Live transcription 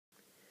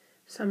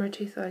Summer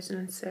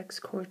 2006,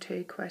 Core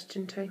 2,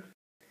 Question 2.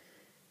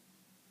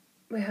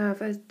 We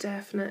have a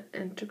definite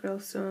integral,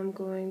 so I'm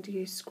going to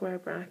use square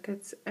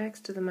brackets. X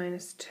to the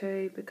minus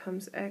 2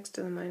 becomes x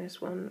to the minus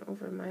 1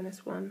 over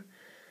minus 1,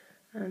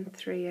 and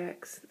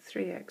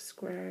 3x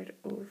squared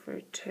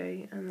over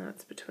 2, and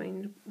that's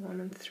between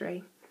 1 and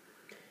 3.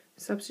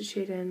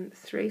 Substitute in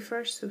 3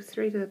 first, so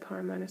 3 to the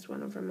power minus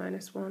 1 over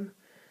minus 1,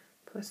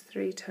 plus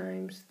 3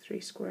 times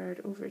 3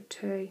 squared over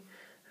 2.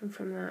 And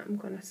from that I'm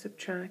going to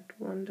subtract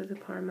 1 to the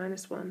power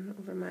minus 1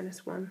 over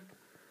minus 1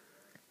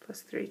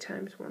 plus 3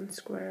 times 1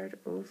 squared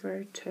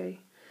over 2.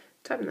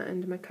 Typing that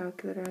into my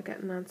calculator, I get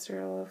an answer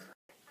of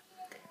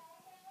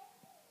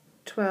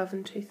 12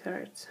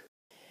 2/3.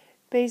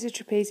 B is a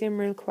trapezium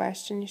rule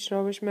question. You should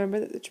always remember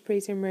that the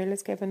trapezium rule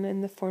is given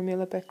in the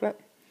formula booklet.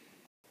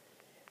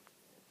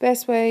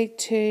 Best way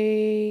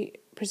to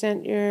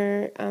present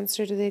your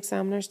answer to the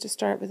examiner is to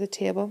start with a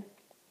table.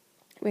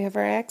 We have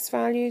our x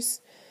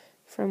values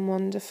from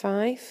 1 to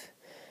 5.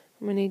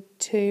 We need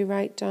to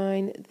write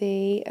down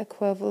the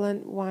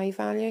equivalent y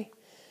value.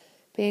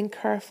 Being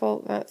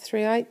careful that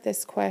throughout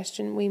this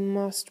question we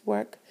must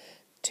work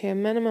to a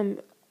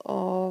minimum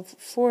of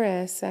 4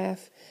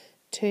 SF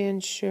to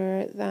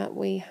ensure that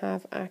we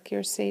have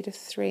accuracy to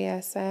 3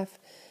 SF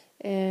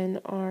in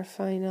our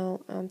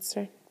final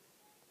answer.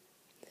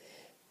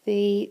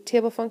 The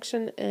table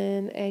function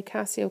in a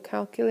Casio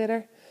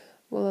calculator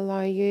will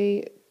allow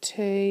you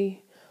to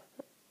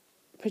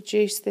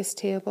produce this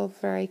table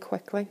very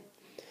quickly.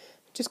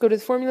 Just go to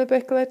the formula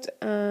booklet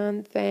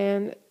and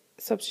then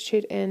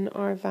substitute in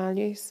our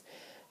values.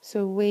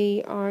 So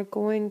we are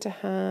going to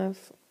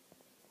have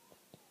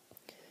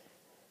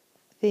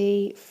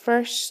the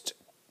first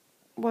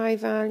y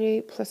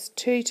value plus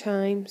 2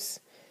 times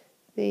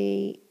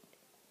the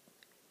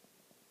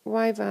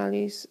y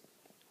values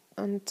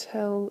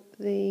until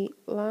the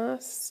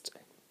last,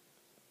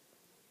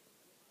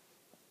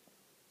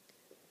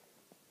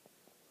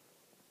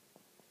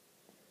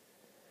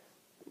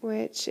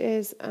 which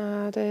is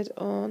added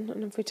on,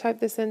 and if we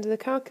type this into the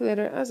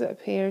calculator as it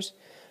appears,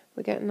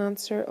 we get an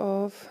answer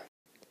of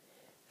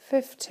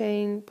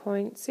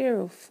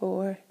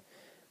 15.04,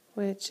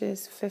 which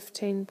is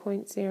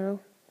 15.0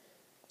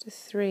 to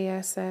 3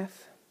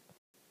 SF.